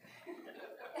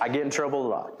I get in trouble a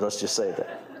lot. Let's just say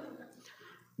that.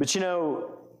 But you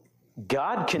know,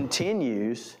 God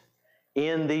continues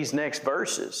in these next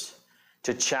verses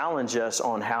to challenge us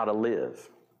on how to live.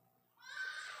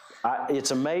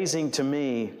 It's amazing to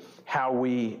me how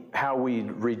we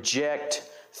reject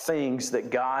things that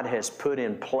God has put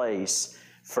in place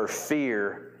for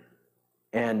fear.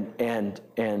 And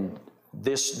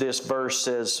this verse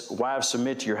says, wives,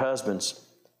 submit to your husbands,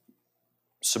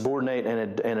 subordinate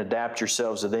and adapt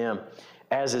yourselves to them,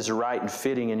 as is right and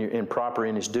fitting and proper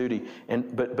in his duty.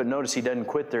 But notice he doesn't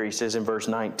quit there. He says in verse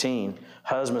 19,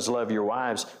 husbands, love your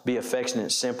wives, be affectionate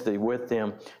and sympathy with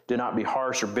them. Do not be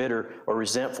harsh or bitter or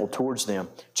resentful towards them.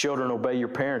 Children, obey your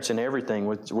parents in everything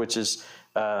which is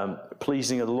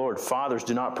pleasing of the Lord. Fathers,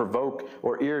 do not provoke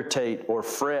or irritate or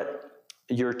fret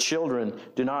your children.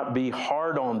 Do not be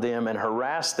hard on them and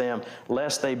harass them,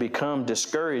 lest they become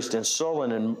discouraged and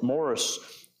sullen and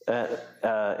morose,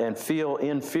 and feel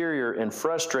inferior and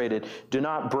frustrated. Do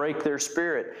not break their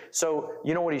spirit. So,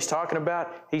 you know what he's talking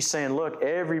about? He's saying, look,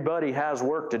 everybody has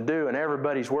work to do, and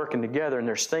everybody's working together, and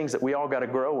there's things that we all got to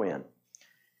grow in.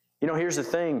 You know, here's the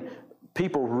thing.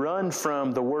 People run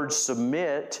from the word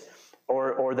submit,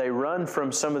 or they run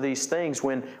from some of these things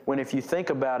when if you think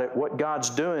about it, what God's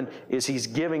doing is he's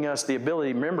giving us the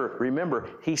ability. Remember,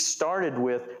 he started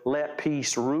with let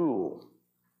peace rule.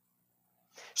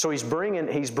 So he's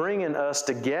bringing us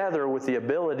together with the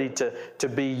ability to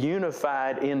be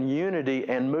unified in unity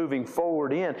and moving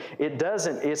forward in.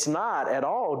 It's not at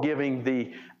all giving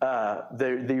the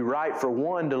right for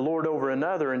one to lord over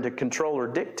another and to control or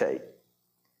dictate.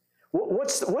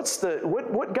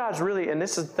 What God's really, and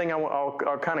this is the thing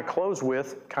I'll kind of close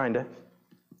with,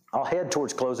 I'll head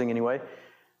towards closing anyway,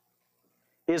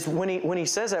 is when he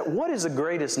says that, what is the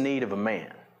greatest need of a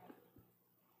man?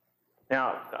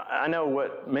 Now, I know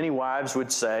what many wives would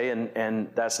say, and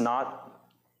that's not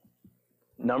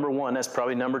number one, that's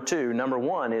probably number two. Number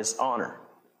one is honor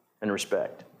and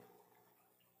respect.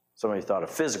 Somebody thought a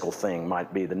physical thing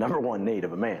might be the number one need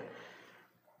of a man.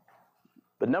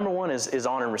 But number one is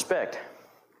honor and respect.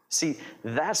 See,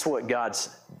 that's what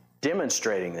God's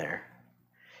demonstrating there,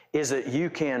 is that you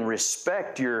can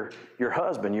respect your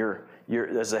husband, your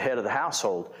as the head of the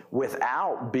household,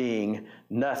 without being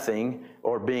nothing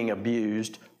or being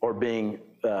abused or being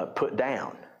put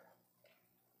down.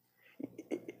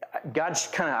 God's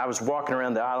I was walking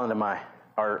around the island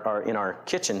in our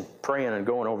kitchen praying and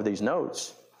going over these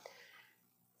notes.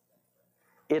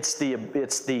 It's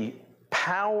the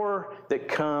power that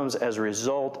comes as a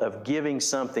result of giving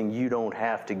something you don't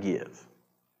have to give.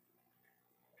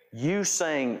 You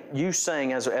saying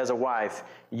as a wife,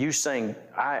 you saying,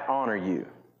 I honor you.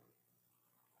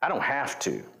 I don't have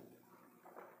to.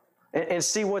 And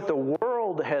see, what the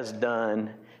world has done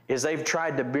is they've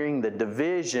tried to bring the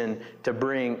division to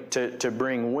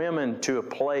bring women to a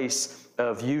place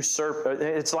of usurp.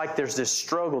 It's like there's this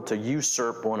struggle to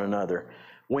usurp one another.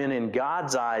 When in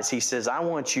God's eyes, he says, I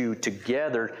want you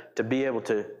together to be able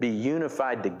to be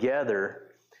unified together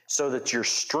so that your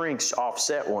strengths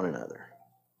offset one another.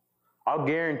 I'll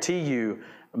guarantee you,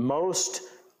 most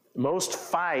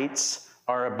fights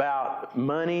are about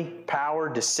money, power,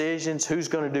 decisions, who's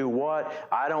going to do what.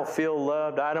 I don't feel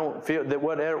loved. I don't feel that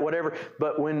whatever.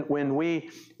 But when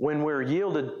we're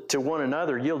yielded to one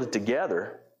another, yielded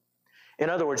together, in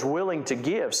other words, willing to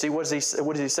give. See, what does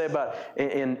he say about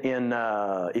in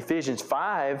Ephesians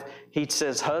 5? He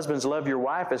says, husbands, love your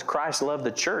wife as Christ loved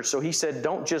the church. So he said,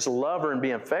 don't just love her and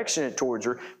be affectionate towards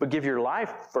her, but give your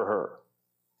life for her.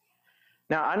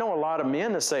 Now, I know a lot of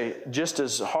men that say, just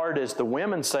as hard as the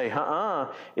women say,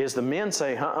 is the men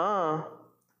say,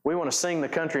 we want to sing the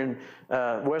country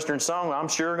and western song. I'm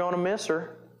sure going to miss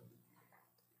her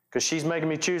because she's making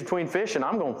me choose between fishing.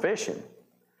 I'm going fishing.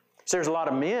 So there's a lot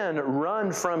of men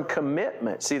run from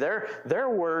commitment. See, their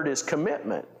word is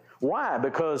commitment. Why?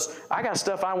 Because I got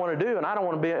stuff I want to do, and I don't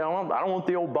want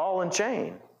the old ball and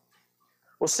chain.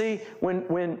 Well, see,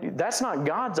 when that's not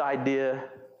God's idea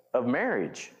of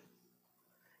marriage.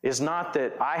 It's not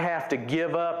that I have to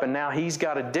give up and now he's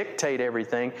got to dictate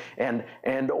everything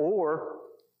or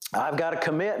I've got to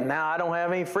commit and now I don't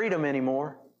have any freedom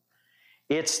anymore.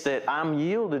 It's that I'm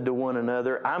yielded to one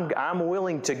another. I'm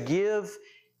willing to give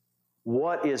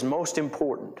what is most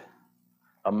important.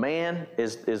 A man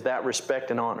is that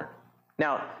respect and honor.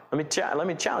 Now, let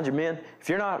me challenge you, men. If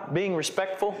you're not being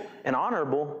respectful and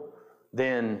honorable,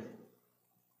 then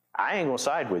I ain't going to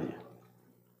side with you.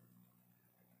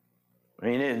 I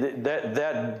mean,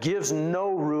 that gives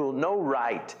no rule, no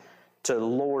right to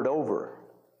lord over.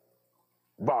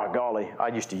 By golly, I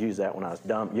used to use that when I was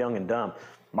young and dumb.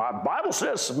 My Bible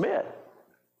says submit.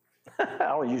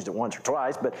 I only used it once or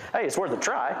twice, but hey, it's worth a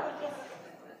try.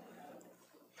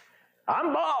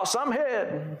 I'm boss, I'm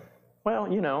head. Well,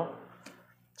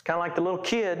 it's kind of like the little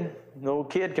kid. The little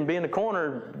kid can be in the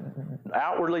corner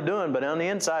outwardly doing, but on the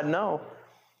inside, no.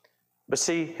 But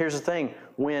see, here's the thing.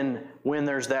 When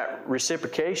there's that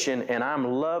reciprocation and I'm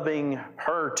loving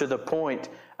her to the point,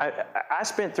 I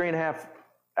spent 3.5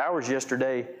 hours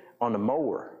yesterday on the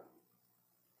mower.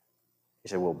 He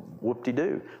said, well,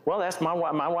 whoop-de-doo. Well, that's my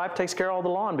wife. My wife takes care of all the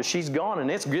lawn, but she's gone, and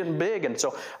it's getting big. And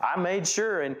so I made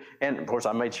sure, and of course,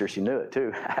 I made sure she knew it,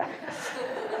 too.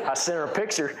 I sent her a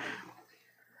picture.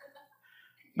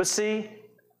 But see,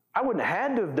 I wouldn't have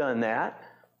had to have done that.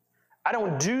 I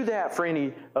don't do that for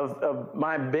any of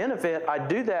my benefit. I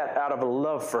do that out of a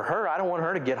love for her. I don't want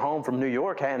her to get home from New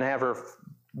York and have her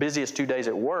busiest 2 days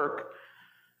at work,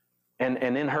 and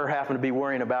then her having to be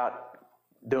worrying about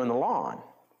doing the lawn.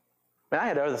 I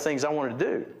had other things I wanted to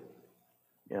do.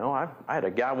 I had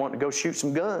a guy wanting to go shoot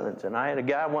some guns, and I had a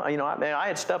guy I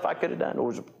had stuff I could have done. It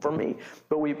was for me,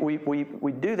 but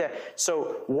we do that.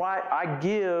 So why I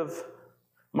give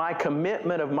my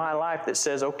commitment of my life that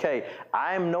says, okay,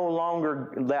 I am no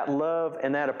longer that love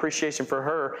and that appreciation for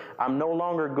her. I'm no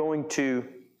longer going to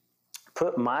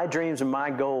put my dreams and my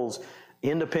goals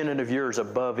independent of yours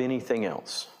above anything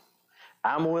else.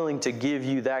 I'm willing to give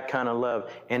you that kind of love.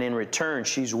 And in return,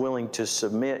 she's willing to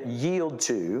submit, yield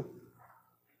to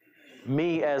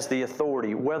me as the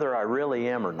authority, whether I really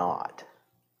am or not.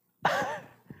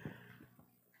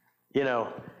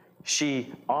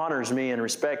 She honors me and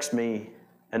respects me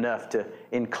enough to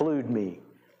include me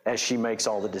as she makes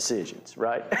all the decisions,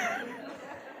 right?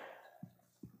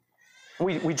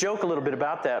 We joke a little bit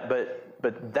about that,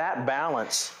 but that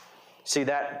balance, see,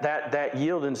 that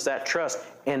yieldance, that trust,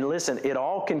 and listen, it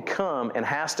all can come and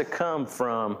has to come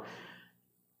from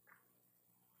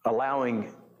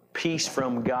allowing peace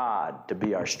from God to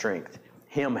be our strength,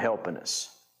 Him helping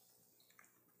us.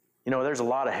 There's a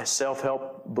lot of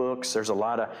self-help books, there's a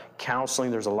lot of counseling,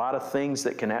 there's a lot of things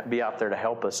that can be out there to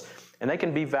help us, and they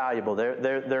can be valuable.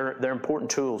 They're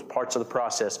important tools, parts of the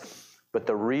process, but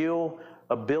the real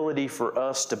ability for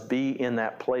us to be in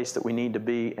that place that we need to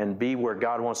be and be where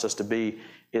God wants us to be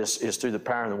is through the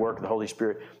power and the work of the Holy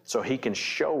Spirit, so He can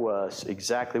show us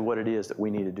exactly what it is that we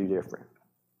need to do different.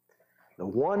 The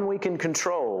one we can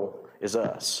control is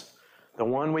us. The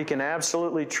one we can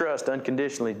absolutely trust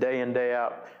unconditionally day in, day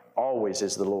out, always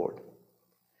is the Lord.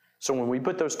 So when we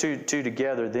put those two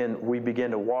together, then we begin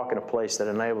to walk in a place that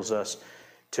enables us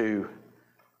to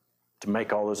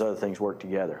make all those other things work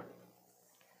together.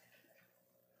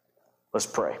 Let's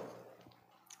pray.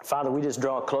 Father, we just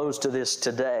draw close to this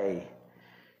today,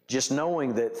 just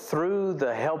knowing that through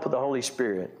the help of the Holy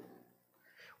Spirit,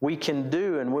 we can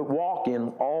do and we walk in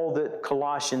all that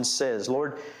Colossians says.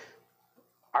 Lord,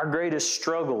 our greatest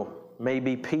struggle may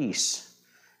be peace.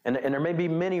 And there may be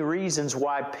many reasons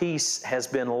why peace has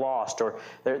been lost, or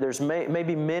there's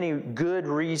maybe many good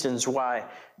reasons why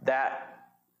that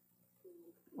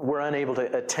we're unable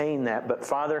to attain that. But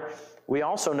Father, we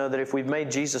also know that if we've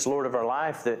made Jesus Lord of our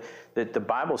life, that the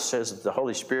Bible says that the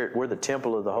Holy Spirit, we're the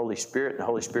temple of the Holy Spirit, and the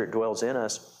Holy Spirit dwells in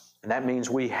us. And that means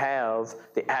we have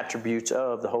the attributes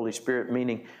of the Holy Spirit,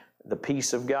 meaning the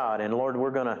peace of God. And Lord,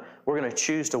 we're gonna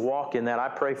choose to walk in that. I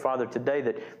pray, Father, today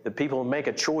that the people make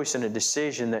a choice and a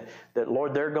decision that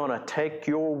Lord, they're gonna take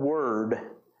your word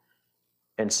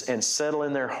and settle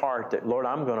in their heart that, Lord,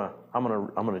 I'm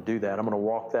gonna do that. I'm gonna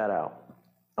walk that out.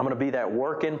 I'm gonna be that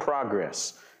work in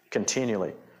progress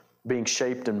continually, being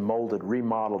shaped and molded,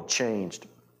 remodeled, changed.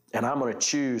 And I'm going to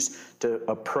choose to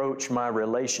approach my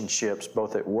relationships,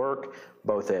 both at work,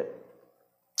 both at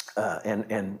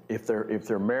and if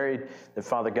they're married, that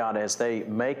Father God, as they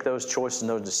make those choices and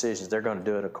those decisions, they're going to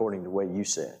do it according to the way you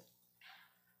said.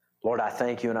 Lord, I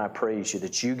thank you and I praise you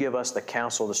that you give us the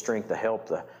counsel, the strength, the help,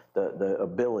 the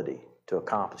ability to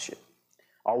accomplish it.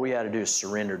 All we had to do is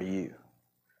surrender to you,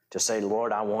 to say,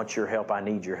 Lord, I want your help. I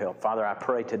need your help. Father, I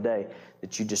pray today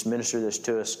that you just minister this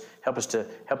to us. Help this to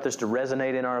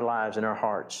resonate in our lives, in our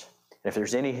hearts. And if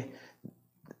there's any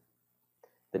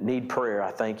that need prayer,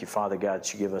 I thank you, Father God,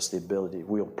 that you give us the ability.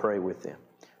 We'll pray with them.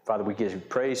 Father, we give you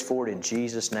praise for it in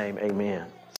Jesus' name. Amen.